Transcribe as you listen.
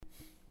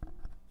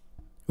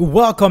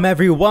Welcome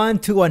everyone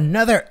to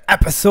another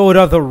episode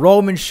of The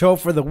Roman Show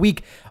for the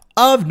week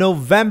of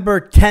November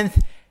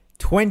 10th,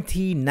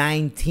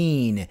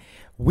 2019.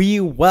 We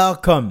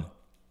welcome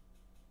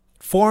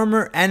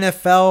former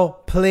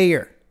NFL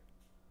player,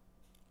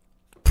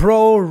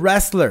 pro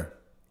wrestler,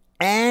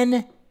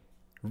 and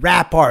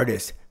rap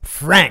artist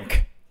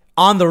Frank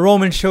on The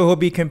Roman Show, who'll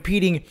be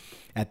competing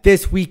at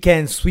this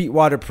weekend's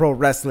Sweetwater Pro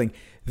Wrestling.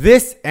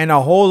 This and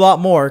a whole lot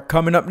more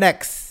coming up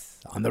next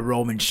on The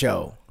Roman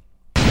Show.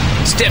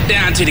 Step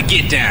down to the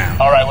get down.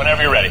 All right,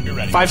 whenever you're ready.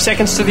 5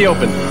 seconds to the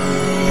open.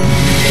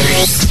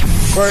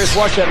 Aquarius,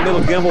 watch that little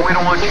gimbal. We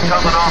don't want you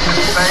coming off in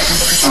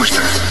space.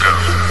 Booster, go.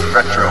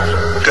 Retro,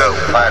 go.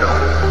 Vital,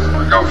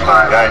 Go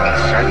fly.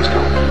 guidance,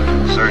 go.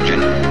 Surgeon,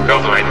 Go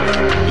flight.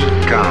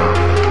 econ,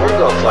 We're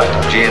go flight.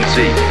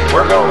 GNC,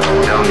 We're going.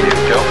 down you,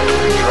 go.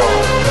 Control,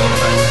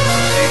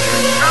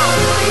 procedure,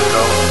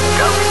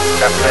 go.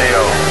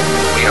 FAO,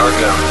 we are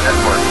go.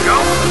 Network, Go.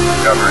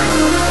 Discovery,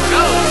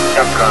 Go.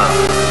 Capcom,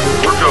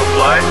 We're go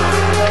fly.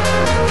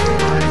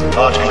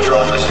 launch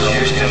control, this is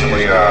Houston,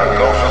 we are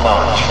go for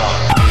launch.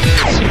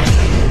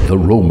 The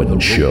Roman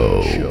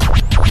Show.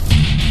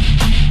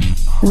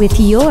 With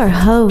your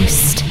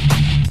host,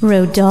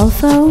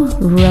 Rodolfo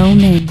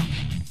Roman.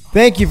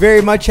 Thank you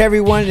very much,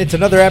 everyone. It's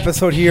another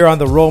episode here on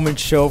The Roman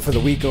Show for the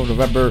week of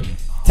November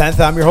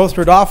 10th. I'm your host,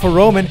 Rodolfo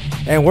Roman,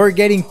 and we're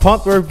getting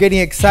pumped. We're getting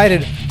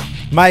excited.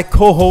 My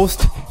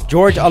co-host,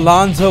 George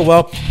Alonso,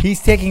 well,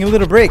 he's taking a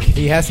little break.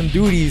 He has some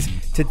duties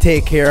to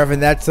take care of,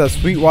 and that's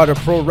Sweetwater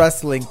Pro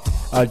Wrestling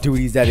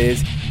duties, that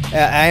is.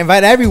 I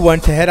invite everyone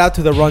to head out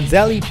to the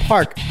Ronzelli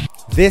Park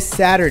this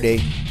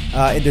Saturday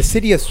in the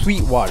city of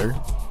Sweetwater.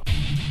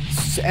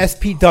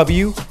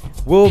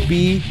 SPW will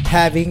be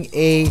having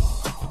a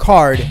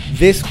card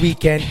this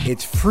weekend.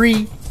 It's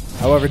free.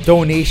 However,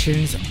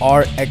 donations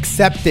are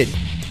accepted.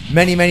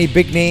 Many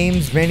big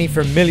names, many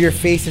familiar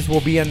faces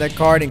will be on that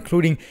card,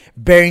 including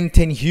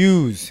Barrington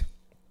Hughes,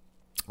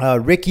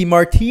 Ricky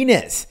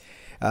Martinez,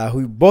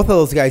 who both of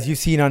those guys you've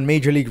seen on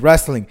Major League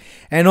Wrestling,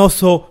 and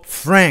also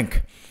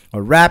Frank,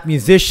 a rap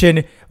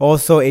musician,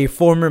 also a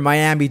former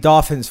Miami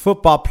Dolphins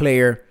football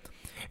player,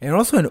 and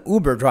also an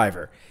Uber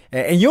driver.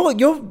 And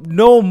you'll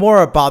know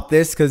more about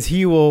this because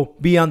he will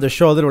be on the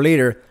show a little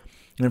later.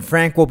 And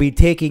Frank will be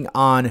taking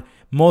on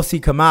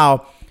Mosi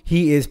Kamau.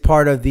 He is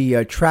part of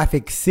the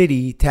Traffic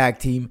City tag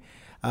team.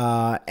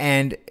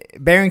 And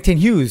Barrington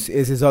Hughes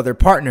is his other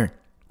partner.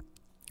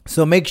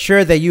 So make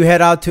sure that you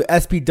head out to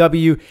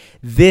SPW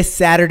this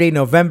Saturday,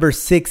 November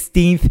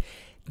 16th.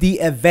 The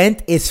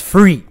event is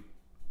free.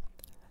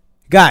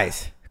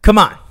 Guys, come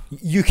on.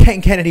 You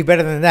can't get any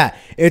better than that.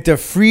 It's a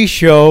free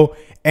show.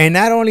 And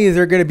not only is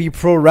there going to be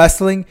pro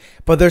wrestling,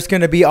 but there's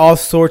going to be all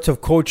sorts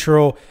of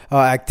cultural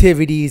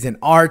activities and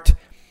art.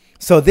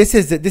 So this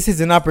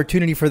is an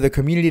opportunity for the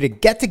community to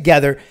get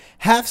together,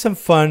 have some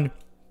fun,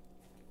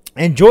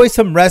 enjoy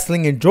some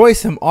wrestling, enjoy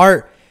some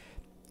art.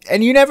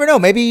 And you never know,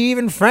 maybe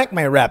even Frank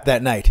might rap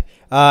that night.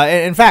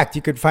 In fact,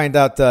 you could find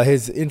out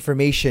his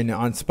information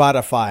on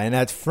Spotify, and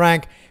that's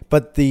Frank,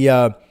 but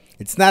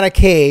it's not a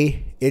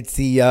K, it's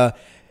the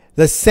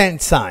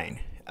cent sign.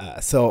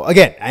 So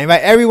again, I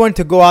invite everyone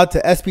to go out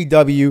to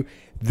SPW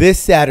this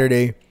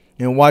Saturday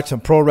and watch some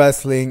pro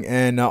wrestling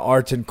and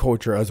arts and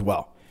culture as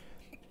well.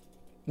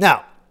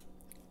 Now,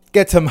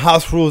 get some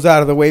house rules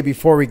out of the way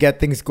before we get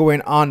things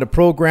going on the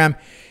program.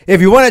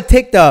 If you want to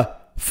take the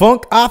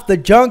funk off the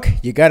junk,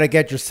 you got to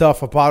get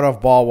yourself a bottle of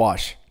ball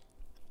wash.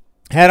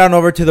 Head on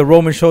over to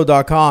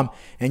theromanshow.com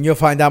and you'll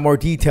find out more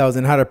details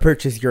on how to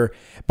purchase your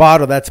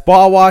bottle. That's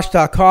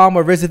ballwash.com,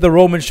 or visit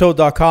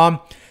theromanshow.com.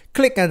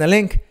 Click on the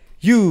link.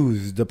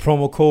 Use the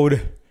promo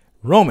code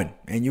Roman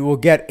and you will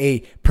get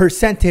a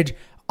percentage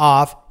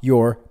off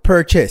your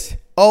purchase.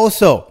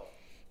 Also,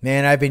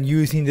 man, I've been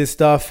using this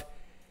stuff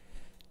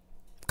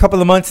a couple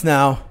of months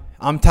now.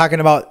 I'm talking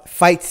about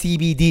Fight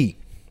CBD,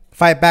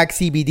 Fight Back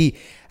CBD.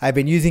 I've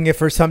been using it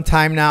for some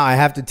time now. I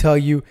have to tell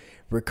you,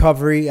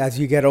 recovery as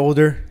you get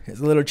older is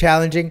a little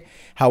challenging.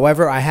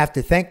 However, I have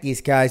to thank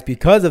these guys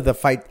because of the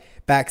Fight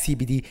Back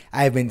CBD.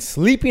 I've been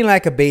sleeping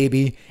like a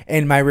baby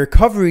and my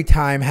recovery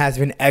time has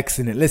been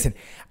excellent. Listen,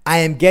 I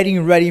am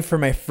getting ready for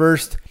my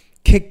first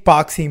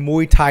kickboxing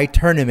Muay Thai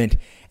tournament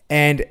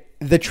and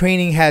the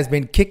training has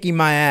been kicking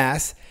my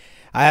ass.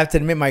 I have to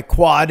admit, my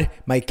quad,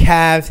 my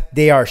calves,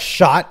 they are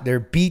shot, they're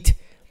beat.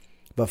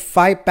 But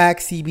Fight Back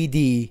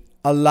CBD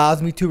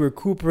allows me to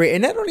recuperate,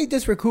 and not only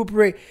just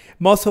recuperate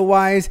muscle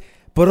wise,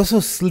 but also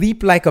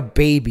sleep like a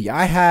baby.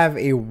 I have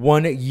a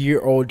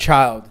 1-year-old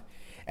child.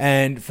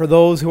 And for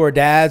those who are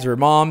dads or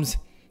moms,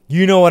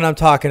 you know what I'm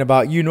talking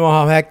about. You know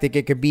how hectic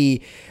it could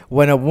be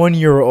when a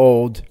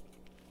 1-year-old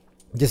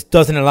just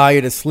doesn't allow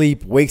you to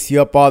sleep, wakes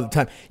you up all the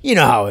time. You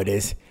know how it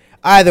is.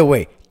 Either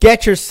way,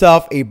 get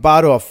yourself a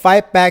bottle of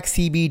Fight Back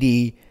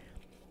CBD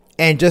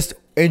and just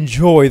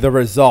enjoy the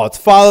results.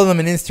 Follow them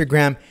on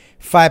Instagram,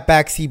 Fight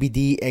Back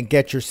CBD, and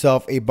get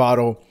yourself a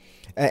bottle.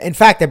 In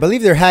fact, I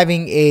believe they're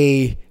having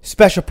a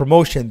special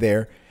promotion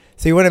there.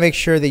 So you want to make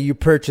sure that you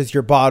purchase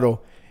your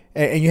bottle.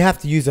 And you have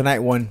to use the night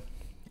one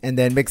and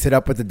then mix it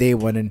up with the day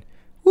one. And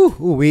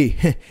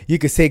You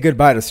could say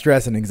goodbye to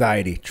stress and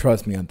anxiety.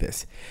 Trust me on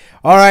this.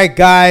 All right,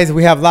 guys,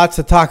 we have lots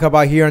to talk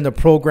about here on the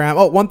program.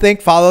 Oh, one thing,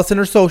 follow us on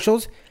our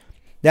socials.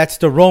 That's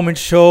The Roman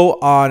Show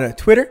on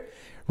Twitter,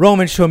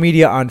 Roman Show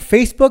Media on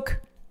Facebook,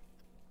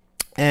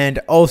 and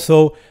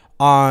also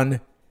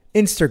on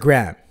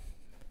Instagram.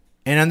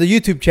 And on the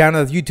YouTube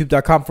channel, that's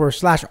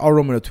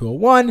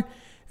youtube.com/allromano201.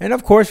 And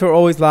of course, we're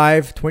always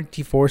live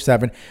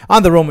 24/7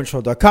 on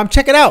theromanshow.com.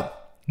 Check it out.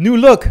 New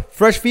look,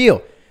 fresh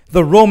feel.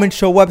 The Roman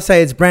Show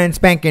website is brand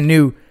spanking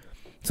new.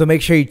 So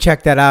make sure you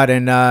check that out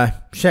and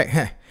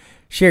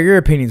share your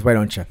opinions, why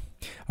don't you?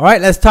 All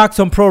right, let's talk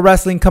some pro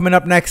wrestling coming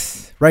up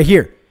next right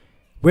here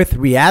with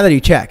Reality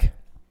Check.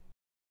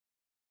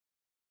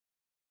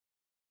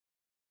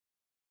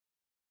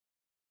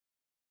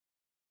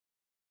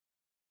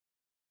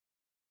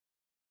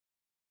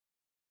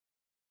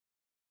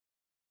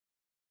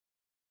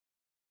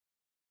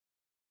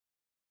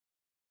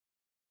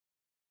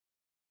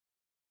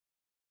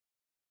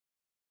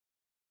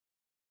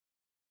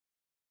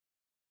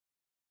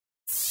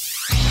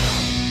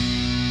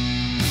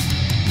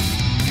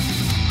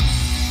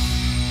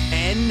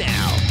 And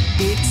now,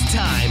 it's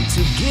time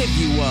to give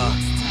you a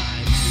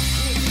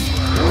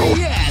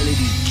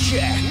reality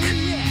check.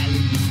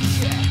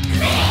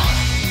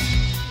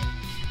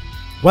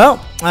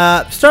 Well,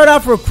 start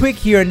off real quick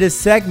here in this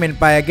segment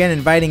by again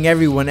inviting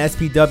everyone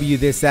SPW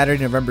this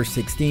Saturday, November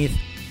 16th.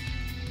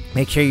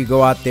 Make sure you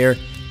go out there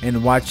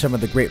and watch some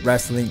of the great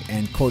wrestling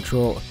and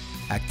cultural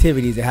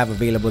activities they have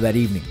available that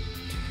evening.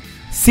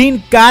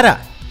 Sin Cara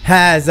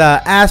has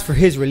asked for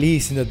his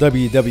release in the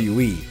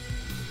WWE.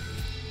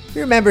 You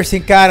remember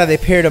Sin Cara, they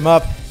paired him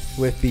up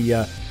with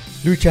the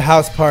Lucha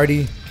House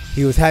Party.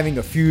 He was having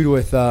a feud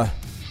with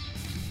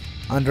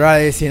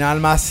Andrade Cien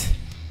Almas.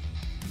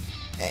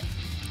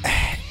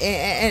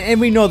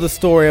 And we know the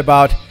story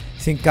about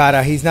Sin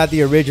Cara. He's not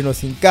the original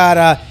Sin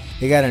Cara.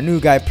 They got a new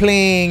guy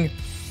playing.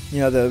 You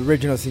know, the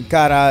original Sin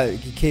Cara,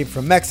 he came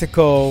from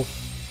Mexico.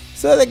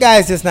 So the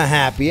guy's just not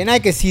happy. And I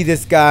can see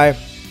this guy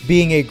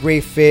being a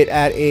great fit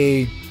at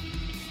a...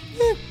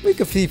 we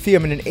could see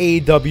him in an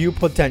AEW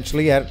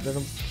potentially. I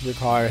don't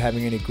recall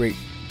having any great,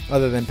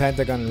 other than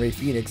Pentagon and Rey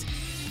Fenix,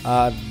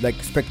 like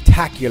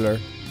spectacular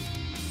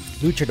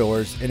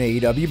luchadors in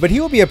AEW. But he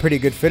will be a pretty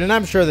good fit, and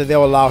I'm sure that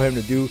they'll allow him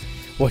to do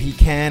what he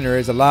can or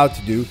is allowed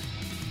to do,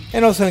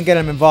 and also get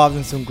him involved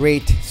in some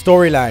great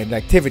storyline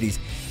activities.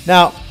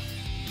 Now,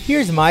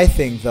 here's my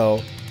thing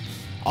though.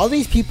 All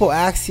these people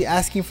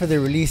asking for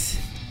their release,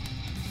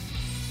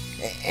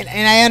 and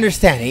I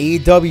understand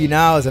AEW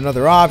now is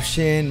another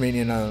option,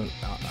 meaning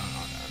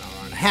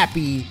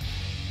unhappy.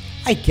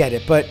 I get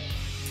it, but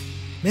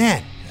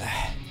man,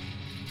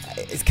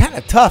 it's kind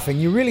of tough,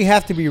 and you really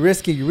have to be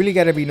risky. You really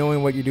got to be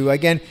knowing what you do.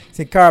 Again,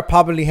 Sin Cara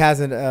probably has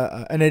an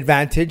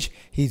advantage.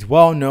 He's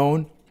well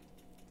known.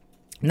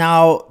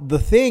 Now, the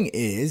thing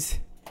is,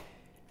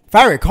 if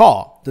I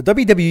recall, the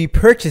WWE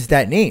purchased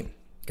that name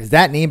because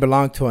that name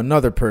belonged to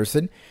another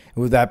person.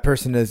 Who that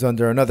person is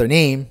under another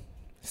name.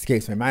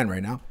 Escapes my mind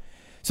right now.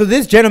 So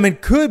this gentleman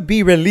could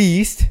be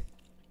released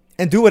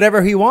and do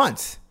whatever he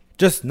wants,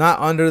 just not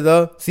under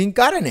the Sin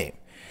Cara name.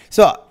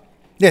 So,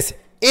 listen,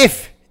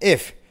 if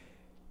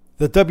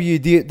the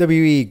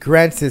WWE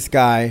grants this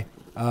guy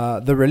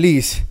the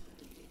release,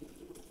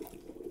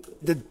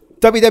 the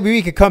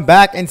WWE could come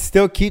back and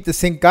still keep the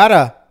Sin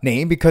Cara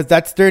name because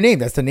that's their name.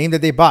 That's the name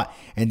that they bought.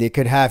 And they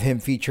could have him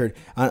featured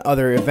on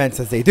other events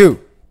as they do.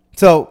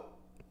 So,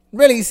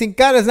 really, Sin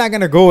Cara is not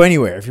going to go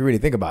anywhere if you really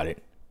think about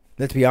it.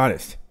 Let's be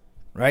honest,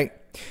 right?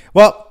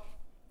 Well,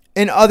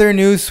 in other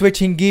news,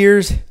 switching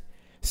gears,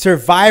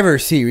 Survivor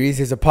Series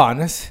is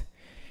upon us.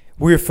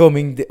 We're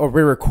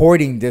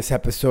recording this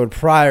episode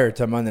prior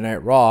to Monday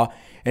Night Raw,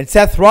 and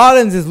Seth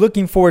Rollins is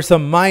looking for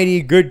some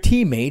mighty good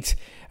teammates.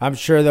 I'm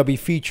sure they'll be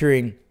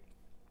featuring,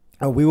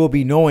 we will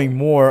be knowing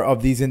more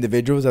of these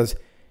individuals as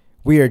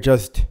we are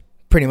just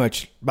pretty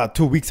much about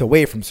 2 weeks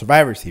away from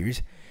Survivor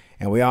Series.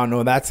 And we all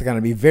know that's going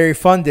to be very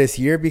fun this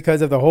year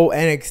because of the whole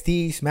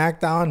NXT,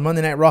 SmackDown,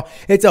 Monday Night Raw.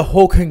 It's a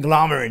whole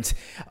conglomerate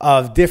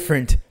of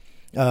different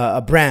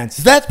brands.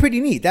 So that's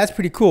pretty neat. That's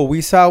pretty cool. We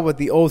saw what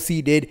the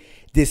OC did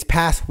this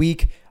past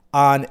week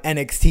on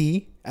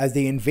NXT as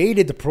they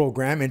invaded the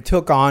program and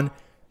took on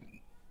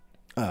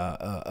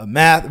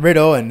Matt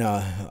Riddle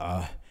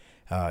and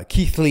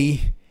Keith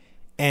Lee.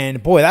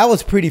 And boy, that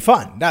was pretty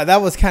fun.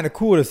 That was kind of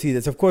cool to see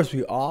this. Of course,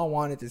 we all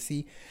wanted to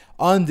see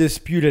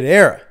Undisputed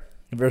Era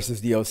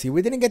versus the OC.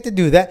 We didn't get to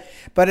do that,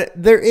 but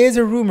there is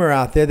a rumor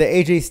out there that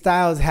AJ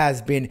Styles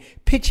has been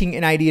pitching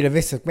an idea to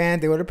Vince McMahon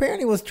that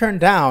apparently was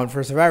turned down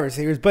for Survivor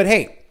Series. But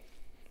hey,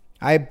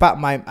 I bet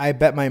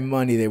my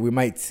money that we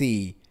might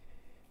see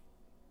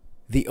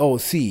the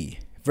OC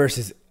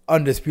versus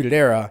Undisputed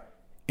Era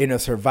in a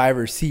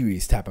Survivor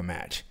Series type of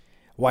match.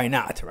 Why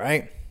not,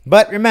 right?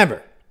 But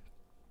remember,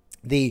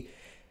 the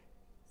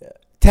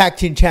tag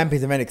team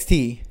champions of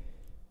NXT,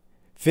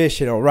 Fish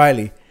and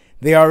O'Reilly,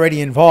 they are already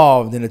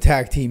involved in a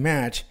tag team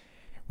match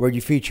where you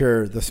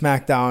feature the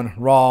SmackDown,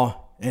 Raw,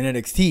 and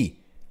NXT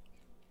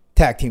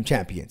tag team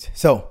champions.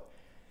 So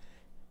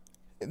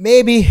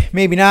maybe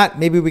not.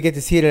 Maybe we get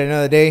to see it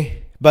another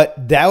day.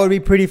 But that would be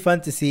pretty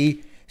fun to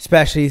see,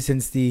 especially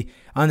since the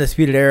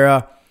Undisputed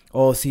Era,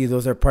 OC,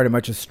 those are pretty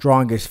much the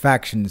strongest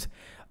factions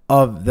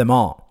of them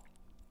all.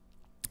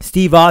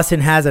 Steve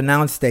Austin has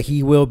announced that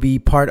he will be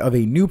part of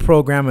a new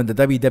program on the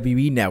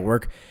WWE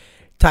Network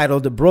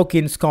titled The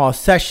Broken Skull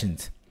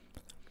Sessions.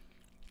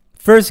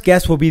 First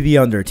guest will be The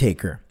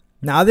Undertaker.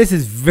 Now, this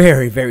is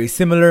very, very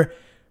similar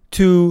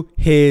to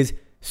his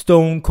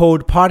Stone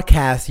Cold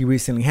podcast he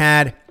recently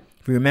had.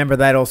 If you remember,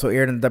 that also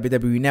aired on the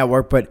WWE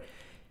Network, but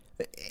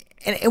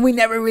and we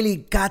never really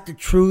got the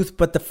truth.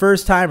 But the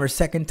first time or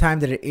second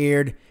time that it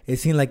aired, it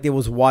seemed like it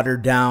was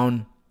watered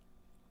down.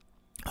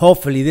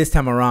 Hopefully, this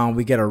time around,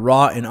 we get a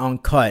raw and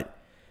uncut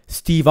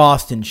Steve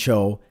Austin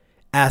show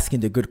asking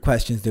the good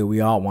questions that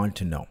we all want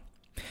to know.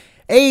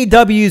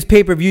 AEW's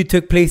pay-per-view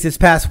took place this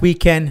past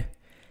weekend.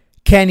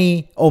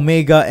 Kenny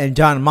Omega and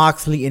Jon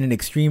Moxley in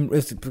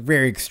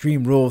very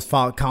extreme rules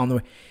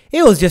count.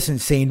 It was just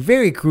insane,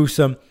 very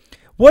gruesome.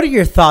 What are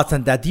your thoughts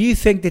on that? Do you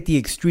think that the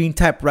extreme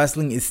type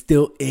wrestling is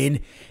still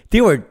in?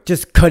 They were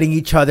just cutting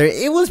each other.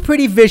 It was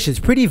pretty vicious,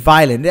 pretty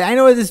violent. I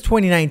know this is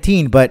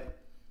 2019, but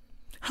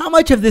how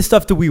much of this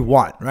stuff do we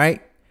want,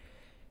 right?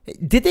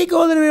 Did they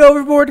go a little bit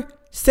overboard?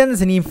 Send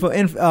us an email,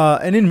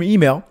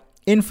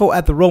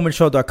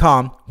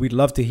 info@theromanshow.com. We'd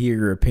love to hear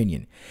your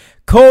opinion.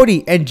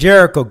 Cody and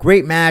Jericho,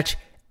 great match.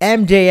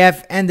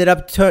 MJF ended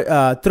up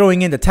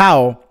throwing in the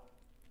towel,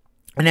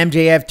 and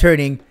MJF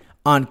turning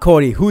on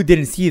Cody. Who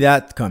didn't see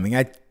that coming?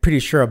 I'm pretty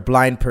sure a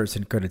blind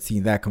person could have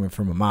seen that coming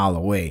from a mile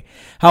away.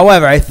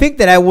 However, I think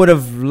that I would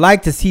have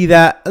liked to see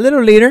that a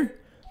little later.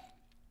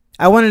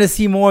 I wanted to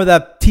see more of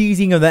that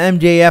teasing of the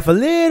MJF, a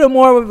little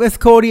more with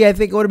Cody. I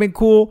think it would have been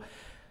cool.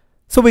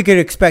 So we could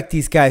expect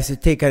these guys to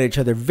take out each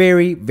other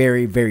very,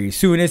 very, very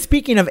soon. And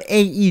speaking of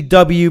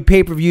AEW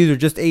pay-per-views or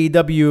just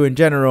AEW in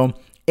general,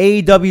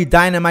 AEW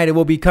Dynamite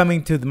will be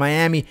coming to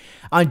Miami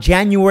on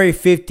January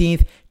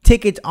 15th.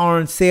 Tickets are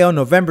on sale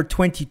November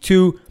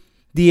 22.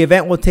 The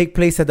event will take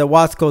place at the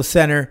Wasco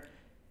Center.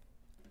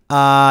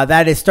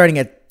 That is starting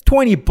at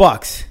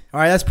 $20. All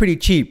right, that's pretty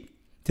cheap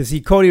to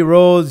see Cody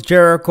Rhodes,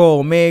 Jericho,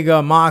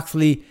 Omega,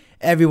 Moxley,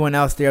 everyone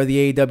else there,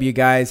 the AEW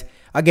guys.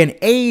 Again,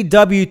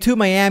 AEW to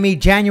Miami,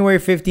 January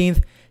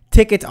 15th.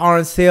 Tickets are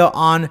on sale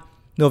on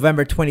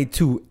November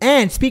 22.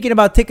 And speaking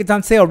about tickets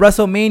on sale,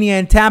 WrestleMania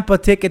in Tampa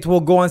tickets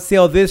will go on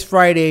sale this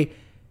Friday,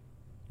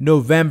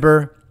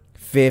 November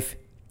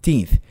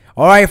 15th.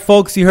 All right,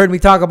 folks, you heard me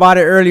talk about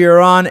it earlier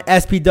on.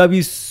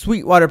 SPW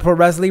Sweetwater Pro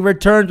Wrestling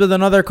returns with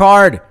another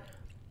card.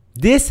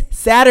 This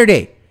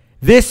Saturday,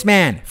 this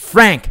man,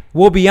 Frank,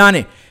 will be on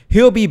it.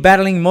 He'll be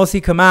battling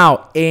Mosi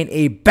Kamau in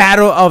a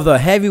Battle of the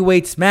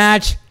Heavyweights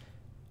match.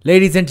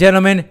 Ladies and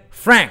gentlemen,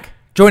 Frank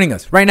joining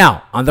us right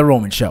now on The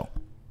Roman Show.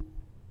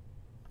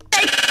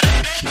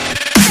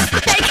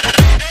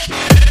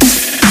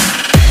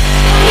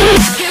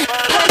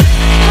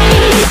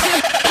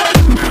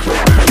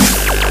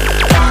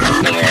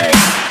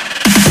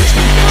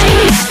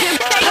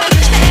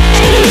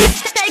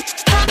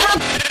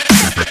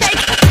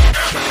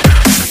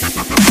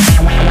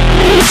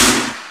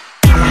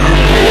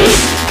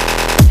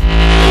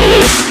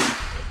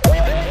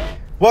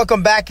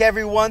 Welcome back,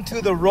 everyone,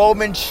 to The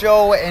Roman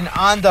Show. And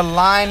on the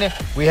line,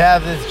 we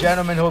have this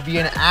gentleman who will be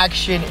in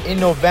action in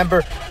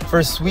November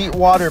for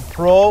Sweetwater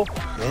Pro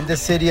in the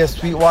city of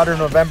Sweetwater,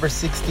 November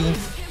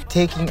 16th,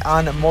 taking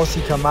on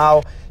Mosi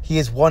Kamau. He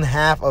is one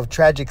half of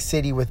Tragic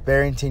City with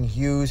Barrington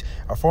Hughes,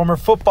 a former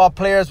football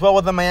player as well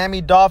with the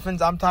Miami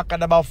Dolphins. I'm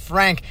talking about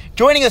Frank,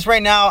 joining us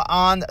right now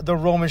on The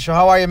Roman Show.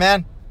 How are you,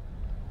 man?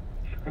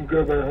 I'm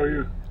good, man. How are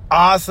you?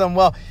 Awesome.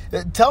 Well,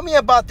 tell me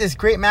about this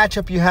great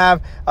matchup you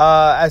have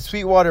at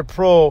Sweetwater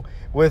Pro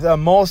with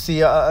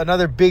Mosi,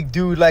 another big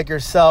dude like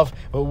yourself.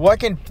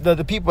 What can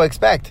the people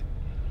expect?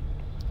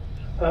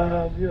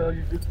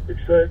 You just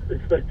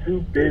expect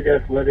two big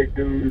athletic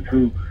dudes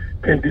who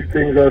can do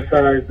things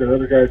outside that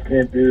other guys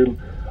can't do.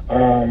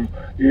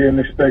 You didn't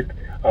expect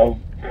a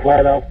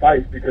flat-out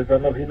fight because I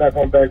know he's not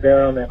going to back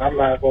down and I'm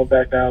not going to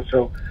back down.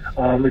 So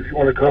if you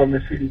want to come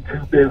and see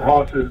two big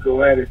horses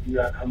go at it, you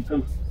got to come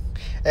too.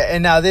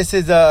 And now this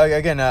is,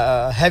 again,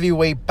 a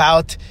heavyweight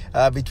bout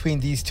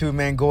between these two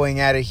men going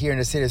at it here in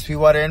the city of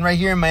Sweetwater. And right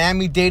here in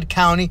Miami-Dade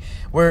County,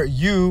 where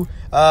you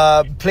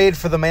played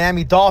for the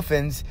Miami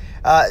Dolphins,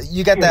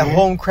 you got that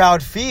home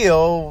crowd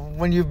feel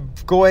when you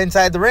go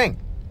inside the ring.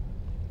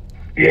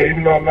 Yeah,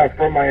 even though I'm not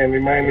from Miami,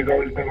 Miami's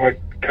always been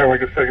kind of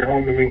like a second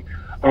home to me.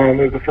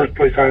 It was the first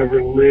place I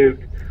ever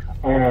lived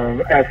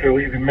after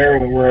leaving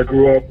Maryland, where I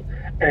grew up.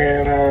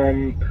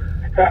 And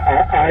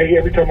I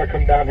every time I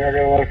come down here, I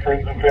got a lot of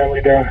friends and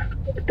family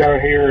down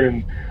here,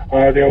 and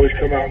they always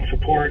come out and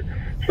support,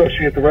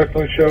 especially at the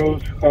wrestling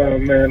shows.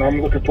 And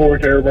I'm looking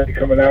forward to everybody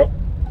coming out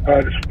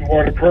to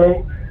Sweetwater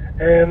Pro,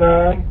 and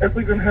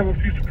definitely gonna have a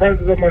few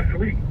surprises up my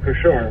sleeve for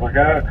sure.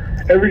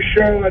 Every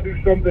show I do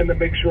something to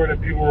make sure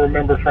that people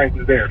remember Frank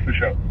was there for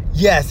sure.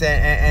 Yes,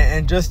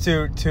 and just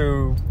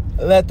to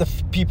let the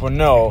people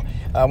know,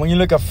 when you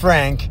look at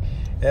Frank,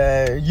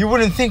 you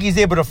wouldn't think he's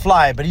able to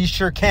fly, but he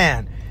sure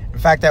can. In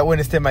fact, I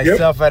witnessed it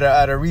myself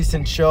at a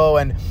recent show,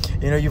 and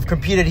you've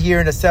competed here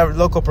in several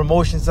local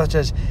promotions such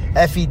as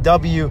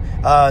FEW,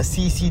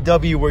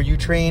 CCW, where you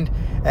trained,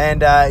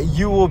 and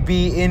you will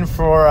be in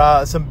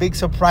for some big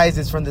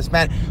surprises from this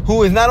man,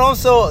 who is not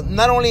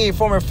only a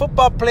former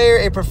football player,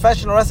 a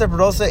professional wrestler, but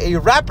also a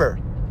rapper.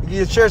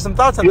 You share some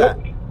thoughts on that?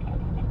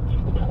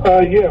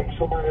 Yeah.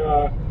 So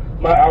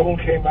my album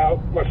came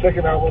out. My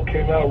second album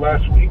came out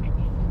last week.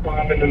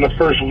 And in the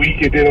first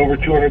week, it did over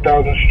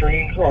 200,000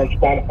 streams on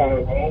Spotify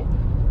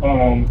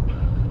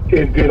alone.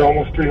 It did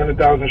almost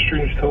 300,000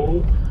 streams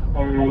total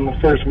on the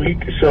first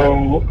week.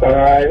 So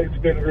it's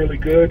been really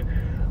good.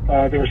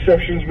 The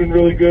reception's been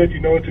really good.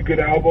 It's a good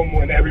album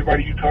when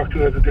everybody you talk to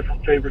has a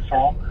different favorite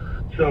song.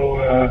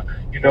 So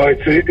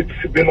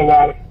it's been a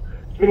lot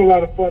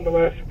of fun the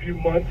last few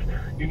months.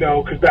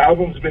 Because the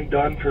album's been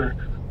done for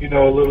a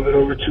little bit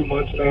over 2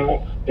 months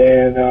now,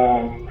 and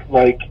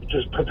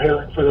just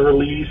preparing for the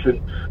release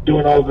and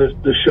doing all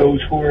the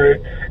shows for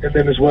it, and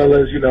then as well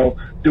as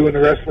doing the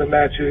wrestling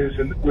matches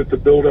and with the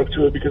build up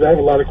to it, because I have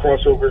a lot of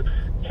crossover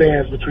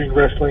fans between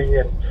wrestling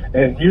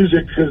and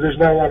music, because there's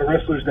not a lot of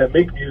wrestlers that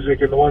make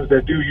music, and the ones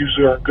that do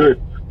usually aren't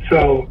good.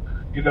 So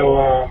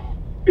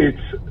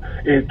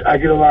I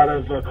get a lot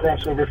of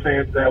crossover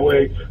fans that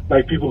way,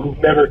 like people who've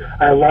never.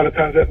 A lot of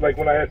times, like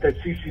when I had that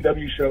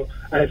CCW show,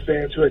 I had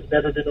fans who had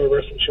never been to a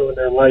wrestling show in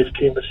their life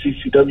came to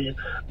CCW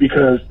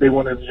because they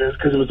wanted to, just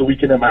because it was the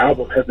weekend that my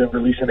album had been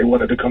released and they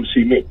wanted to come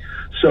see me.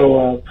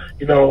 So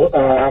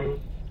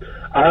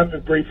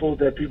I'm grateful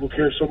that people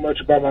care so much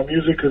about my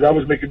music, because I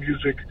was making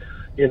music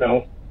 10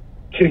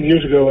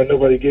 years ago and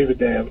nobody gave a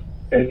damn,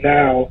 and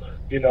now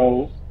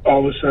all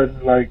of a sudden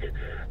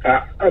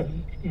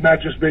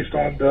not just based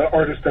on the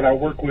artists that I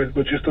work with,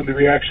 but just on the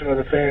reaction of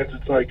the fans.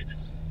 It's like,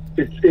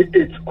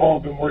 it's all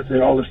been worth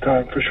it all this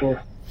time, for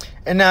sure.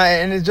 And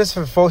it's just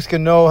for folks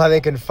can know how they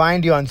can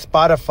find you on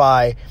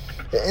Spotify,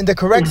 and the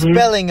correct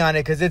spelling on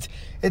it, because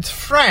it's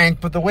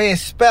Frank, but the way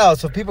it's spelled,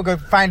 so people can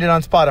find it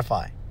on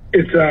Spotify.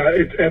 It's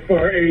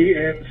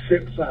FRAN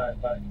cent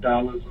sign, like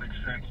dollars make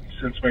sense, and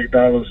cents make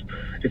dollars.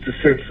 It's a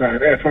cent sign,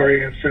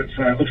 FRAN cent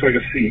sign. Looks like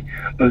a C,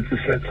 but it's a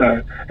cent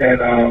sign. And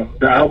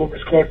the album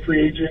is called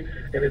Free Agent,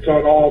 and it's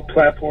on all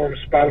platforms: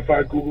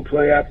 Spotify, Google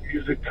Play, Apple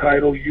Music,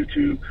 Tidal,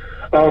 YouTube.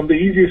 The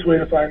easiest way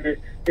to find it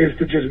is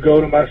to just go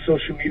to my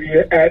social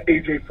media at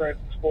AJ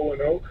Francis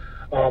 410.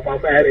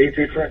 I'm at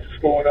AJ Francis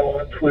 410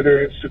 on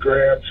Twitter,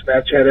 Instagram,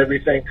 Snapchat,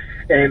 everything.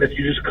 And if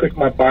you just click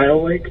my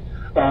bio link,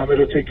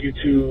 it'll take you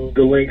to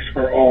the links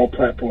for all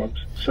platforms.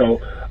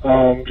 So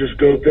just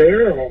go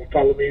there,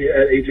 follow me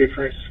at AJ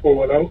Francis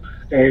 410,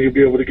 and you'll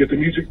be able to get the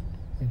music.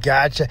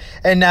 Gotcha.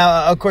 And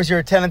now, of course, you're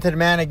a talented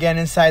man, again,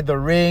 inside the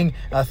ring,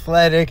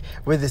 athletic,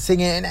 with the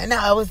singing. And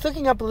now I was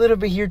looking up a little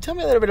bit here. Tell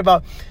me a little bit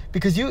about,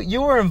 because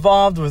you were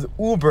involved with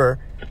Uber,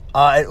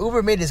 and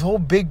Uber made this whole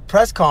big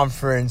press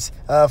conference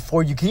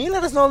for you. Can you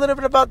let us know a little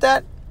bit about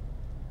that?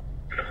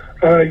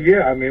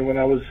 Yeah, I mean, when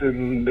I was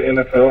in the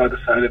NFL, I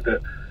decided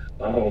that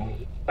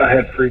I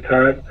had free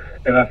time,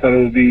 and I thought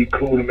it would be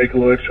cool to make a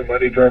little extra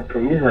money driving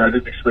for Uber. I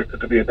didn't expect it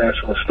to be a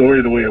national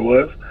story the way it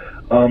was.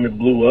 It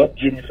blew up.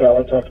 Jimmy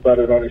Fallon talked about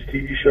it on his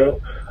TV show.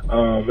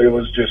 It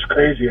was just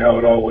crazy how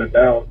it all went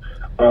down.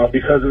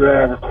 Because of that,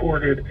 I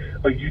recorded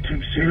a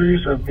YouTube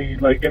series of me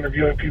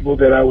interviewing people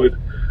that I would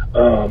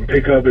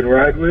pick up and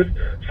ride with.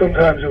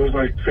 Sometimes it was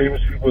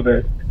famous people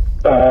that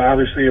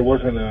obviously it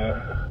wasn't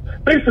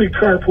basically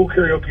carpool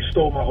karaoke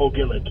stole my whole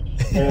gimmick,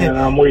 and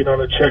I'm waiting on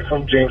a check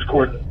from James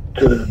Corden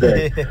to this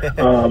day.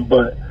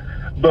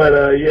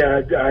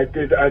 Yeah, I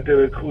did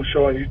a cool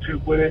show on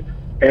YouTube with it,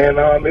 and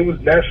it was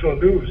national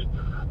news.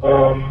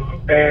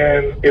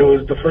 And it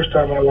was the first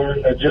time I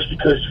learned that just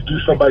because you do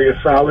somebody a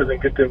solid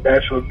and get them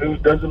national news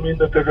doesn't mean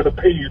that they're going to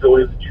pay you the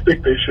way that you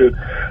think they should.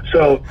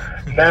 So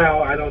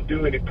now I don't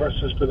do any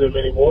presses for them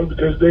anymore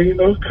because they,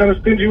 kind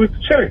of stingy with the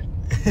check.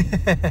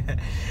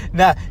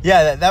 Now,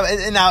 yeah. Now,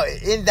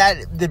 in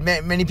that, did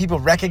many people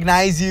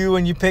recognize you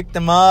when you picked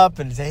them up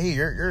and say, "Hey,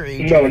 you're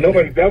AJ"? No,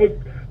 nobody.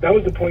 That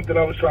was the point that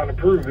I was trying to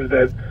prove, is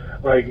that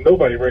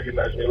nobody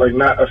recognized me.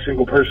 Not a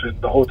single person.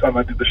 The whole time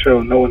I did the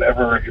show, no one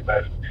ever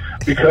recognized me.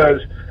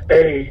 Because,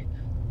 A,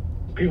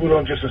 people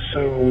don't just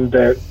assume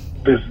that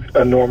this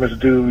enormous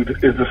dude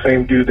is the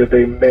same dude that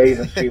they may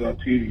have seen on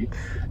TV.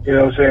 You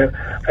know what I'm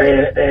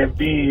saying? And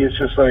B, it's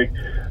just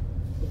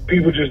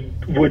people just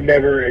would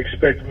never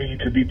expect me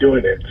to be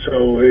doing it.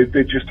 So it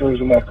just throws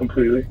them off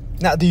completely.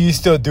 Now, do you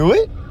still do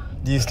it?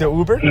 Do you still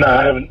Uber? No,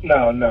 I haven't.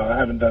 No, I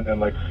haven't done that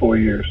in 4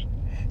 years.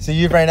 So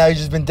you've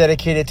just been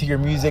dedicated to your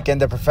music and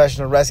the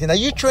professional wrestling. Now,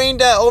 you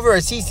trained over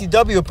at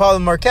CCW with Paulo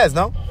Marquez,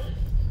 no?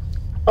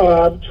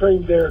 I've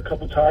trained there a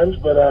couple times,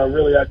 but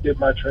really I did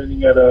my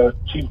training at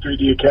Team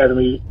 3D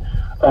Academy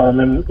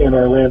in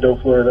Orlando,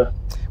 Florida.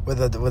 With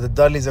the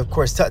Dudleys, of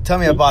course. Tell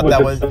me about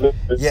that.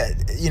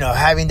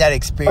 Having that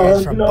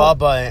experience from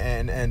Bubba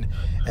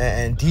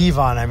and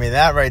Devon. I mean,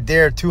 that right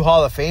there, 2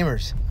 Hall of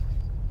Famers.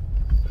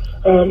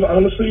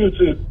 Honestly,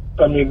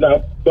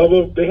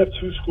 Bubba, they have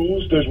 2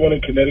 schools. There's one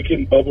in Connecticut,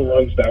 and Bubba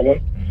runs that one.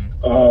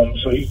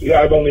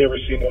 I've only ever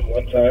seen him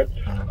one time.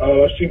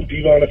 I've seen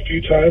Devon a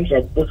few times.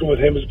 Working with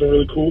him has been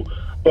really cool.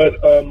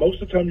 But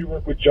most of the time you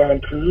work with John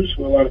Cruz,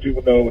 who a lot of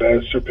people know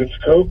as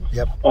Serpentico.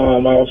 Yep.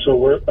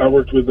 I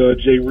worked with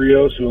Jay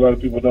Rios, who a lot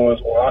of people know as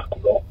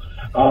Oracle,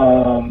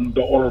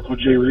 the Oracle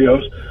Jay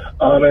Rios.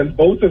 And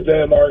both of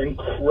them are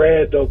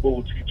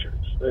incredible teachers.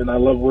 And I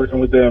love working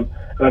with them.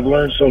 And I've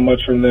learned so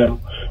much from them.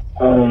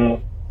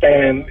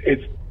 And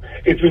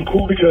it's been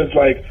cool because,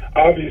 like,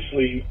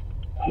 obviously,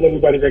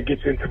 everybody that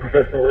gets into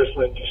professional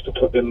wrestling used to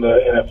play in the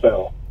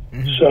NFL.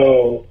 Mm-hmm.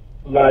 So,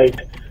 like,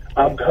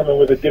 I'm coming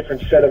with a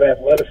different set of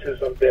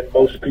athleticism than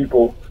most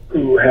people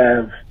who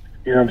have,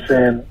 you know what I'm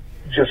saying,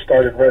 just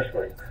started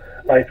wrestling.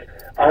 Like,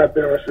 I've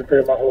been a wrestling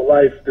fan my whole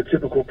life. The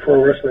typical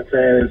pro wrestling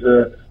fan is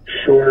a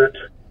short,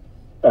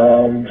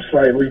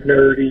 slightly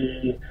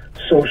nerdy,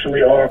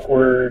 socially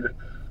awkward,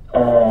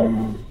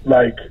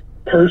 like,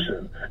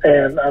 person.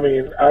 And, I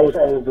mean, I was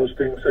all of those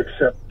things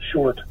except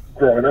short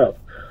growing up.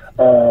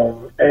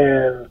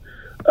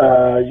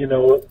 You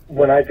know,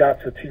 when I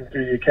got to Team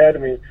 3D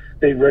Academy,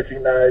 they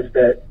recognized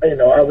that, you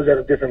know, I was at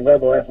a different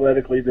level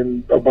athletically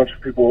than a bunch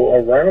of people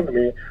around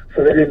me.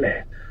 So they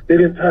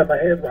didn't tie my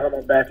hands behind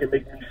my back and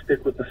make me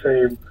stick with the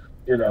same,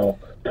 you know,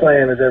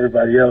 plan as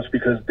everybody else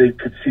because they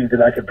could see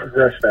that I could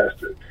progress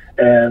faster.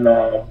 And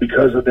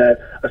because of that,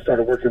 I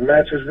started working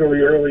matches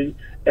really early.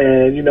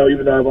 And, you know,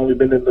 even though I've only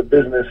been in the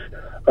business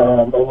a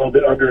little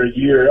bit under a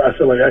year, I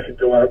feel like I can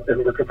go out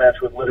and work a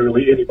match with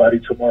literally anybody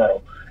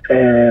tomorrow.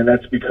 And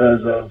that's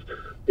because of,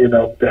 you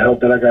know, the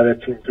help that I got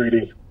at Team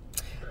 3D.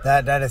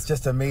 That is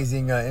just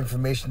amazing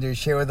information to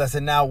share with us.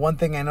 And now one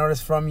thing I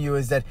noticed from you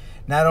is that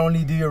not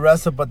only do you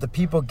wrestle, but the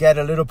people get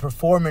a little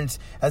performance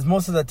as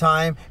most of the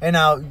time. And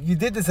now you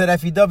did this at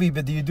FEW,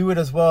 but do you do it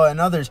as well and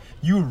others?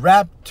 You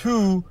rap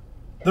to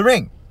the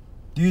ring.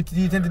 Do you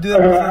tend to do that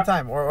most of the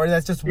time? Or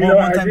that's just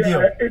one-time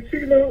deal? It's,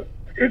 you know,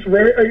 it's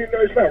rare. You know,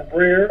 it's not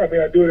rare. I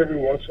mean, I do it every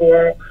once in a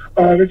while.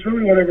 It's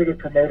really whatever the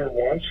promoter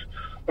wants.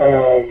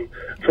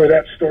 For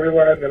that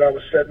storyline that I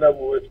was setting up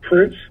with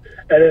Prince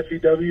at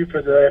FEW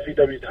for the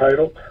FEW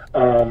title,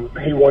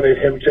 he wanted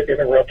him to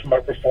interrupt my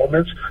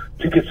performance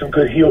to get some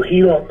good heel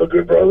heat on the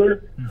good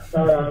brother,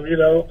 you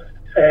know,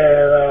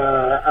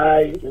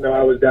 and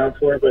I was down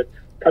for it. But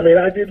I mean,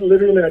 I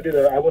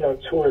went on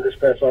tour this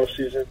past off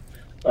season,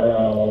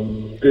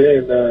 in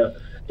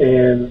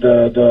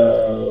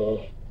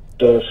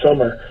the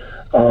summer,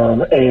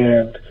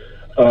 and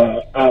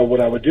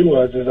what I would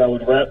do is I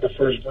would rap the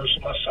first verse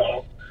of my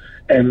song.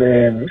 And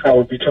then I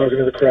would be talking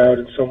to the crowd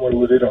and someone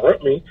would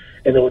interrupt me,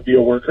 and it would be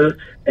a worker,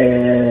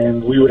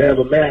 and we would have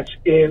a match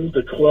in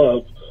the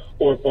club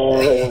or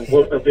bar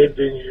or event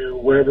venue,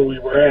 wherever we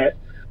were at.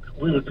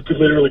 We would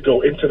literally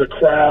go into the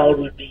crowd.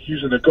 We'd be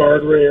using the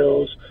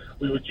guardrails.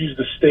 We would use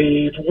the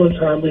stage. One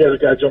time we had a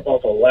guy jump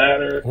off a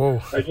ladder. Whoa.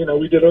 Like, you know,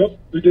 we did a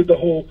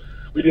whole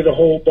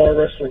bar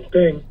wrestling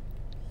thing.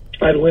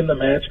 I'd win the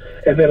match,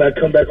 and then I'd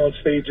come back on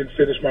stage and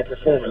finish my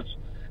performance.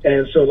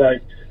 And so,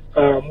 like,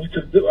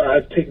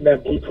 I've taken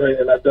that blueprint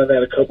and I've done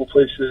that a couple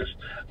places.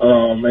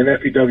 And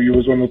FEW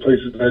was one of the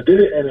places that I did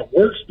it, and it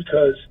works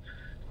because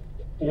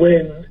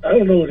when I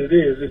don't know what it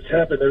is, it's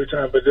happened every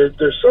time, but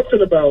there's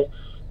something about,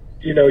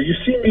 you know, you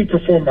see me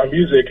perform my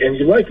music and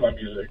you like my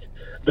music,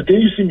 but then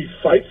you see me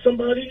fight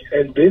somebody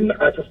and then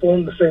I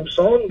perform the same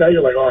song. Now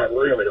you're like, oh, I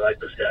really like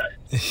this guy.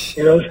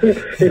 You know, it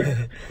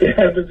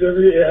happens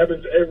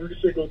every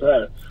single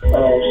time.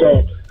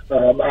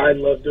 I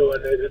love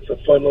doing it. It's a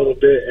fun little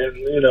bit, and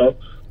you know.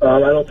 I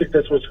don't think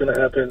that's what's going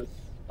to happen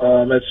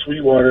at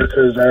Sweetwater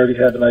because I already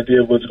have an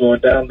idea of what's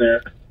going down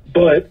there.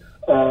 But,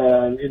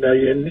 you know,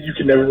 you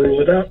can never rule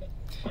it out.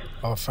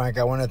 Oh, Frank,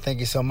 I want to thank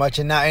you so much.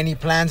 And now any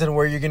plans on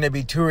where you're going to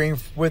be touring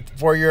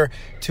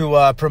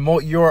to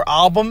promote your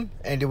album?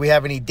 And do we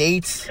have any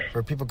dates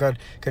where people could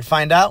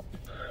find out?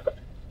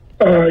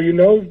 You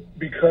know,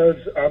 because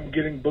I'm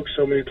getting booked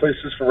so many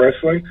places for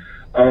wrestling,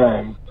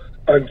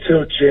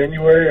 until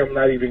January, I'm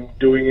not even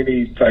doing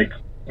any, like,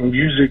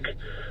 music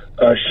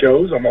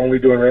shows. I'm only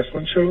doing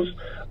wrestling shows.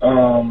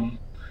 Starting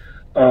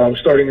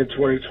in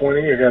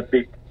 2020, I got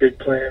big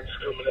plans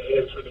coming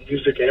ahead for the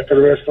music and for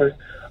the wrestling.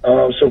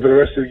 So for the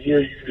rest of the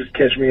year, you can just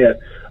catch me at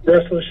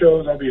wrestling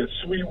shows. I'll be at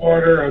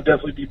Sweetwater. I'll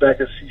definitely be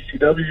back at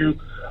CCW.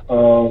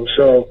 I'm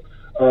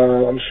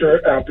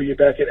sure I'll be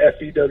back at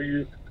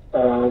FEW.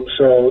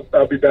 So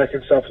I'll be back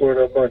in South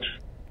Florida a bunch.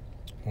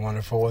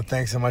 Wonderful. Well,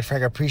 thanks so much,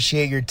 Frank. I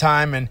appreciate your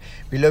time, and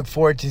we look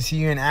forward to see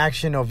you in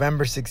action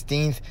November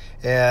 16th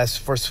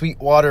for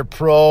Sweetwater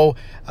Pro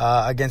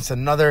against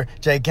another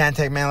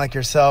gigantic man like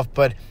yourself.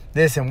 But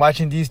listen,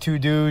 watching these two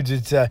dudes,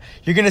 it's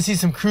you're going to see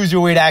some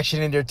cruiserweight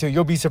action in there, too.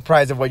 You'll be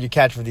surprised at what you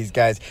catch from these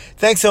guys.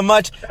 Thanks so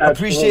much. Absolutely.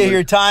 Appreciate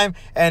your time,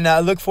 and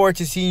look forward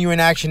to seeing you in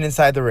action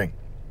inside the ring.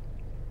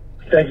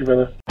 Thank you,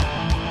 brother.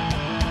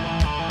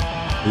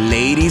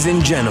 Ladies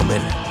and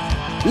gentlemen,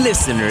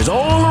 listeners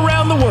all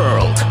around the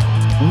world,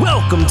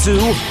 welcome to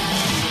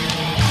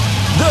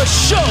The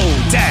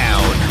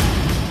Showdown.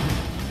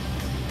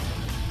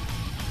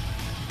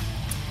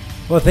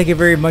 Well, thank you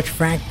very much,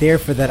 Frank, there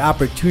for that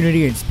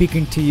opportunity and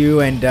speaking to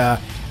you. And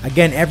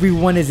Again,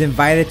 everyone is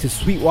invited to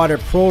Sweetwater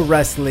Pro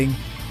Wrestling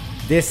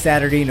this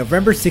Saturday,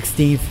 November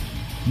 16th.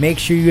 Make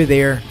sure you're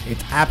there.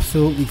 It's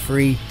absolutely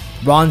free.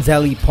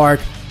 Ronzelli Park.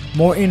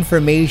 More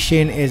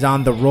information is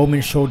on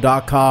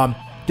theromanshow.com.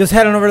 Just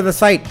head on over to the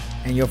site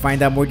and you'll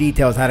find out more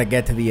details how to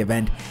get to the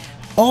event.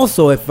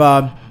 Also, if you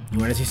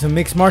want to see some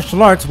mixed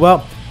martial arts,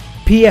 well,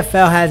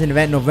 PFL has an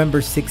event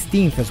November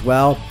 16th as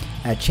well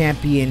at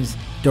Champions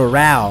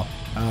Doral.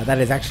 That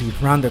is actually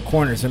around the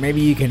corner, so maybe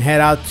you can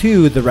head out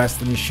to the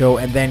wrestling show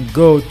and then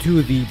go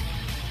to the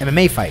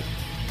MMA fight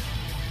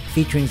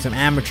featuring some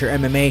amateur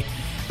MMA.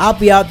 I'll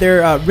be out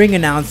there ring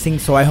announcing,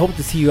 so I hope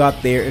to see you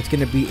out there. It's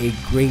going to be a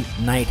great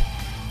night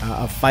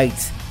of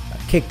fights,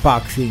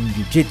 kickboxing,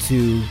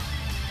 jiu-jitsu,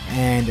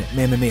 and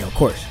MMA, of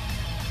course.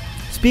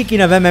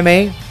 Speaking of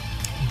MMA,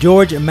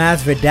 Jorge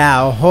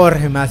Masvidal,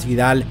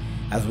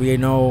 as we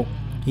know,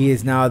 he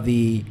is now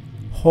the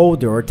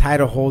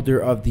title holder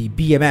of the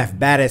BMF,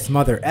 Baddest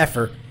Mother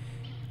Effer,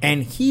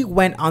 and he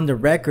went on the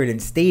record and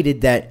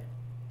stated that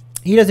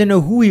he doesn't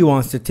know who he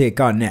wants to take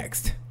on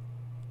next.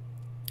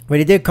 But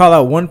he did call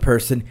out one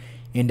person,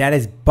 and that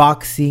is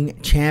boxing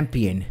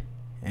champion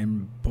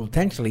and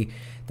potentially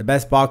the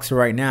best boxer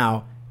right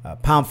now,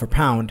 pound for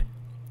pound,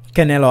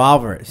 Canelo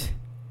Alvarez.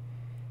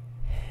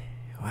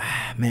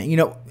 Man, you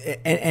know,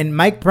 and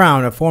Mike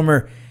Brown, a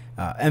former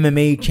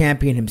MMA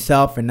champion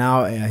himself and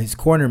now his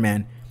corner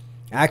man,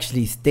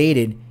 actually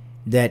stated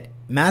that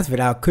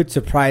Masvidal could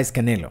surprise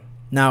Canelo.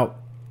 Now,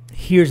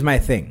 here's my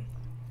thing.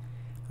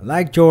 I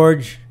like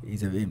George.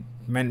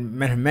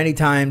 Met him many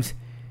times.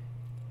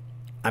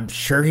 I'm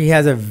sure he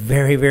has a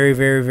very, very,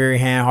 very, very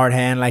hard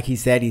hand. Like he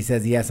said, he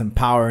says he has some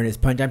power in his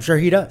punch. I'm sure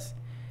he does.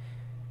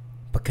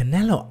 But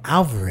Canelo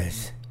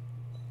Alvarez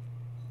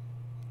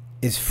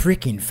is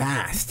freaking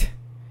fast.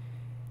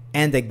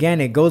 And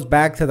again, it goes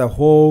back to the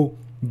whole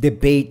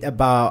debate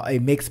about a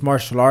mixed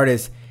martial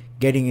artist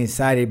getting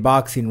inside a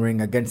boxing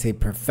ring against a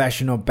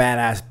professional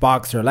badass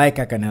boxer like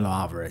a Canelo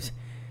Alvarez.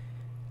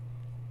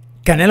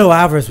 Canelo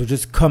Alvarez will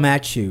just come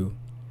at you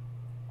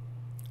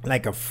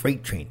like a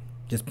freight train.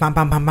 Just pam,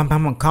 pam, pam, pam,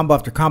 pam, combo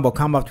after combo,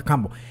 combo after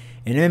combo.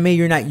 In MMA,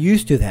 you're not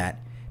used to that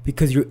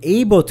because you're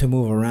able to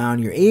move around.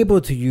 You're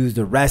able to use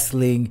the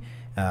wrestling,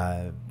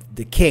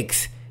 the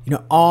kicks, you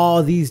know,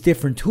 all these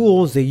different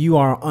tools that you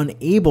are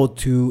unable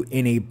to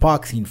in a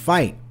boxing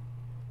fight.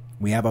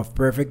 We have a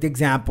perfect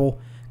example,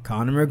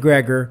 Conor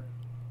McGregor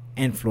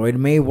and Floyd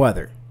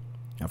Mayweather.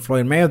 Now,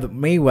 Floyd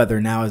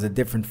Mayweather now is a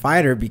different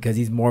fighter because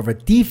he's more of a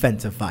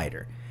defensive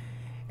fighter.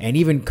 And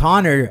even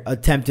Conor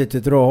attempted to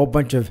throw a whole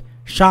bunch of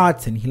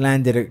shots and he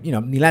landed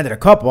a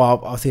couple,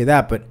 I'll say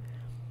that, but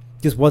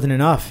just wasn't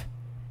enough.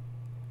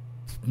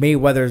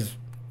 Mayweather's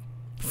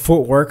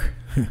footwork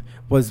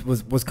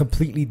was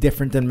completely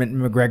different than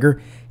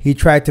McGregor. He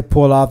tried to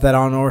pull off that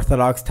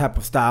unorthodox type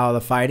of style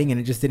of fighting and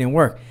it just didn't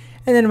work.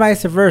 And then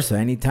vice versa.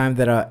 Anytime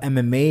that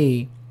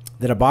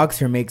a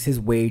boxer makes his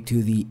way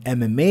to the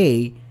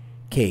MMA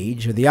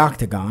cage or the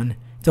octagon,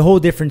 it's a whole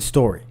different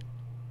story.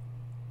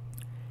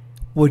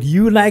 Would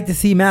you like to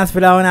see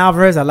Masvidal and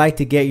Alvarez? I'd like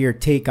to get your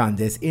take on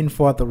this.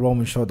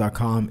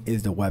 info@theromanshow.com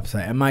is the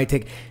website. And my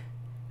take,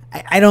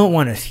 I don't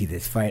want to see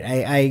this fight.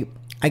 I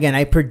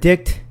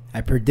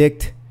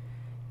predict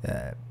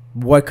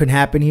what could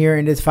happen here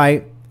in this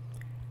fight.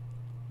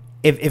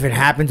 If it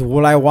happens,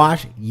 will I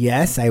watch?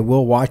 Yes, I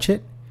will watch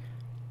it.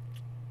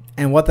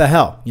 And what the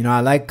hell? You know,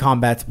 I like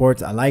combat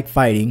sports. I like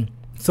fighting.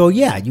 So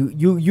yeah,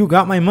 you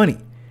got my money.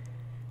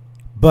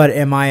 But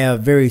am I a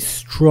very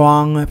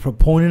strong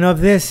proponent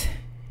of this?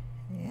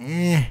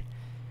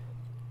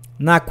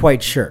 Not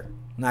quite sure.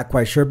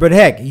 But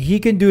heck, he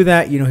can do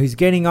that. You know, he's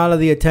getting all of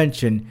the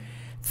attention.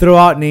 Throw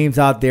out names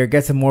out there.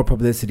 Get some more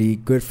publicity.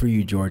 Good for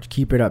you, George.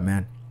 Keep it up,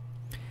 man.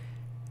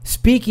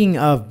 Speaking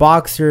of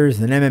boxers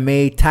and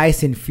MMA,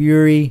 Tyson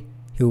Fury,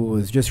 who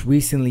was just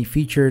recently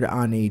featured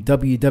on a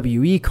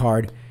WWE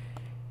card,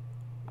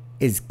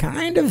 is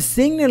kind of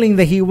signaling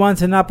that he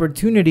wants an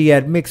opportunity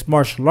at mixed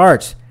martial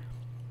arts.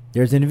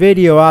 There's a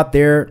video out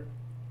there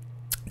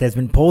that's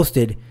been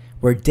posted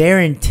where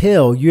Darren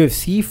Till,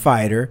 UFC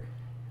fighter,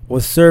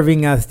 was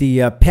serving as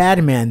the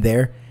pad man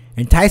there,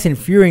 and Tyson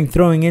Fury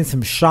throwing in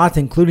some shots,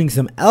 including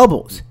some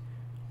elbows.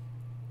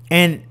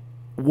 And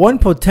one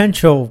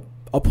potential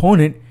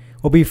opponent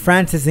will be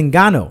Francis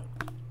Ngannou.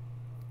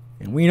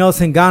 And we know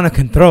Ngannou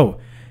can throw.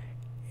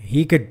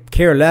 He could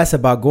care less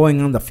about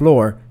going on the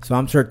floor. So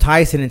I'm sure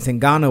Tyson and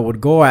Ngannou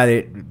would go at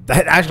it.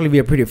 That'd actually be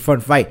a pretty fun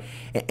fight.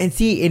 And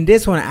see, in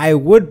this one, I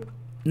would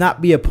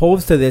not be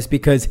opposed to this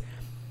because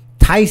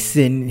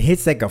Tyson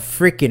hits like a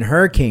freaking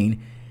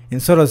hurricane,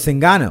 and so does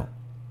Ngannou.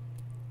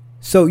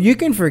 So you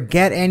can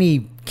forget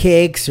any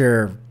kicks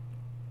or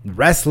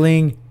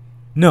wrestling.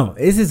 No,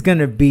 this is going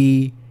to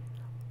be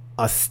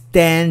a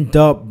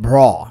stand-up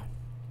brawl.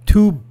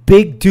 Two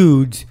big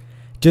dudes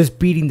just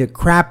beating the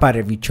crap out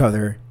of each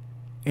other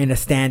in a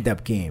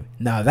stand-up game.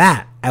 Now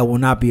that I will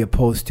not be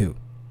opposed to.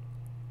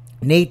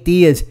 Nate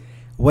Diaz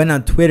went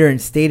on Twitter and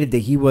stated that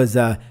he was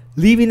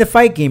leaving the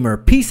fight game, or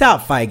peace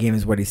out fight game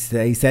is what he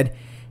said.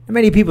 And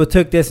many people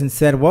took this and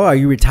said, well, are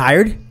you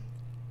retired?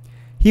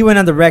 He went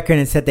on the record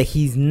and said that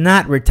he's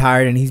not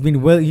retired and he's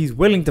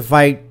willing to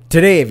fight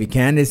today if he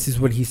can. This is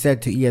what he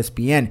said to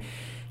ESPN.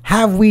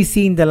 Have we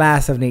seen the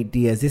last of Nate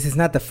Diaz? This is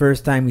not the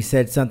first time he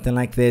said something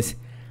like this.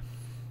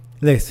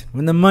 Listen,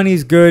 when the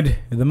money's good,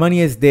 if the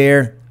money is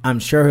there, I'm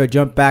sure he'll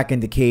jump back in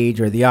the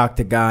cage or the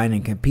octagon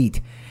and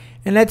compete.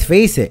 And let's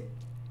face it,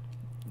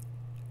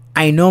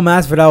 I know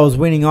Masvidal was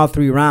winning all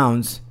 3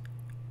 rounds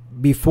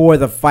before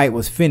the fight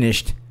was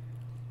finished,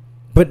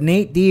 but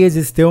Nate Diaz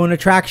is still an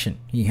attraction.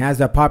 He has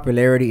that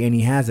popularity and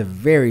he has a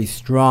very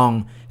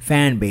strong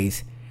fan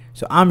base,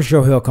 so I'm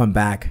sure he'll come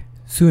back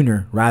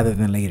sooner rather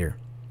than later.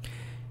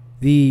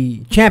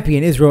 The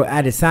champion, Israel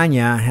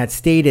Adesanya, had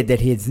stated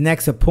that his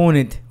next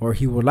opponent, or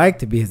he would like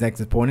to be his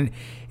next opponent,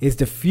 is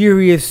the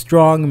furious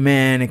strong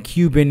man, a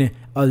Cuban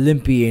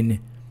Olympian,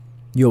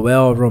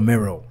 Yoel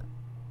Romero.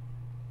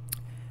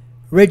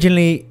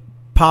 Originally,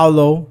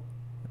 Paulo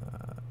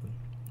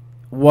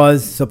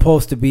was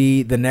supposed to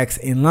be the next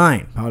in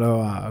line,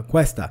 Paulo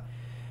Cuesta.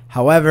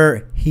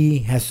 However, he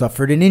has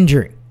suffered an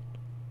injury.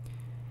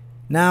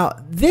 Now,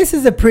 this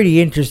is a pretty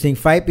interesting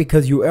fight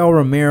because Yoel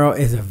Romero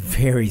is a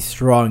very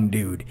strong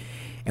dude.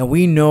 And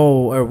we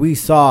know, or we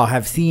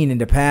have seen in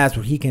the past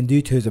what he can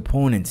do to his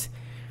opponents.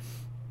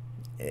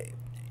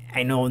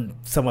 I know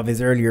some of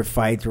his earlier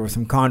fights there was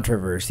some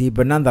controversy,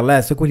 but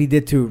nonetheless, look what he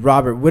did to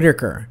Robert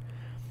Whittaker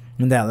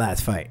in that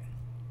last fight.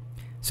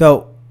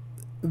 So,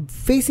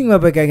 facing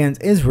up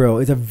against Israel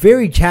is a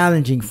very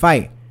challenging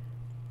fight.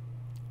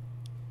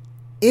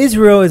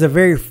 Israel is a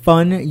very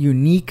fun,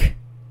 unique,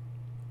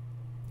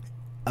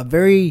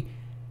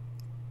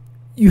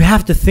 you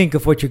have to think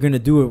of what you're going to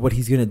do or what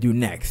he's going to do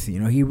next. You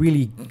know, he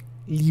really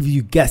leaves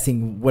you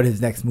guessing what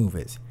his next move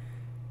is.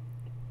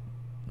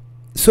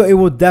 So it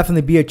will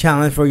definitely be a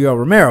challenge for Yoel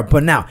Romero.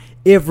 But now,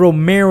 if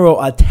Romero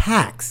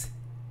attacks,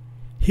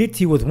 hits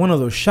you with one of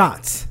those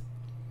shots,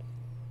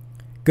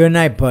 good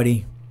night,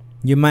 buddy.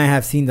 You might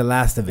have seen the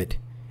last of it.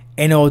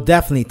 And it will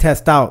definitely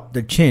test out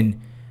the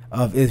chin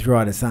of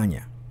Israel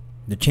Adesanya,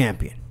 the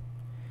champion.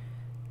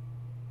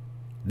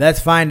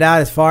 Let's find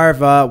out as far as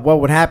what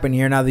would happen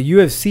here. Now, the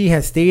UFC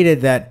has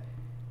stated that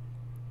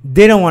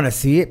they don't want to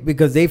see it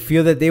because they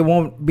feel that they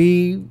won't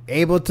be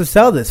able to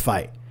sell this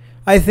fight.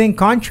 I think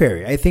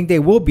contrary. I think they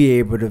will be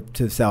able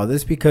to sell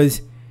this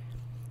because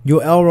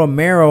Yoel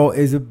Romero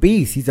is a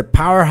beast. He's a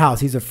powerhouse.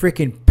 He's a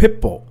freaking pit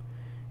bull.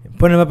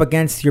 Put him up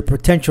against your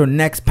potential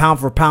next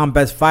pound-for-pound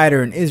best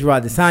fighter in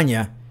Israel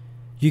Adesanya,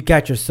 you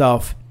got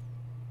yourself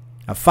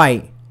a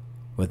fight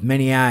with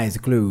many eyes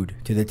glued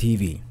to the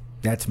TV.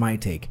 That's my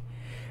take.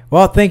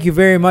 Well, thank you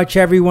very much,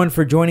 everyone,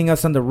 for joining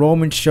us on The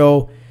Roman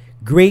Show.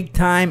 Great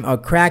time, a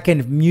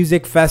cracking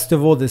music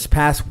festival this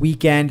past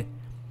weekend.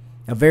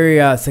 A very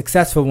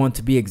successful one,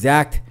 to be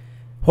exact.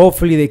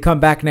 Hopefully, they come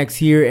back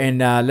next year and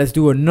let's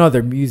do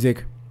another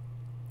music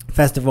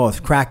festival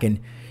of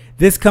cracking.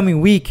 This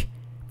coming week,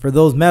 for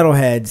those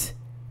metalheads,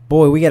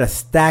 boy, we got a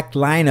stacked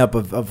lineup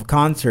of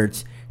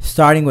concerts,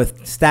 starting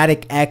with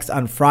Static X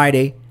on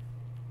Friday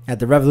at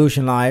the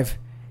Revolution Live.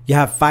 You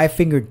have Five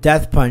Finger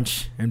Death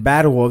Punch and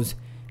Battle Wolves.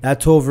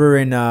 That's over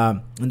in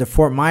the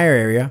Fort Myer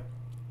area.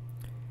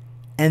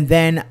 And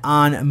then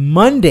on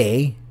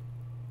Monday,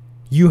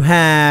 you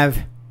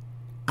have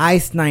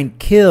Ice Nine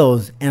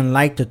Kills and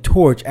Light the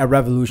Torch at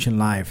Revolution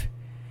Live.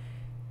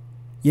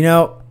 You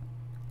know,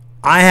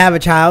 I have a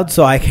child,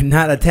 so I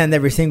cannot attend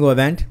every single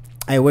event.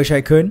 I wish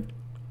I could.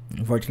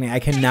 Unfortunately, I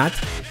cannot.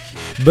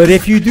 But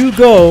if you do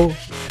go,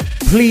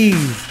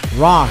 please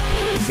rock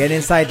and get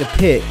inside the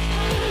pit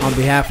on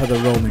behalf of The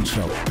Roman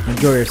Show.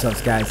 Enjoy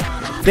yourselves, guys.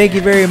 Thank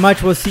you very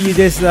much. We'll see you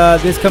this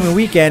coming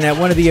weekend at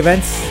one of the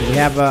events we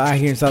have out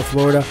here in South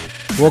Florida.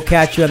 We'll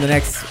catch you on the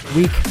next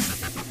week.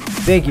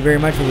 Thank you very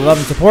much for the love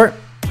and support.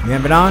 You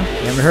haven't been on, you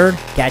haven't heard.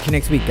 Catch you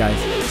next week,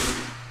 guys.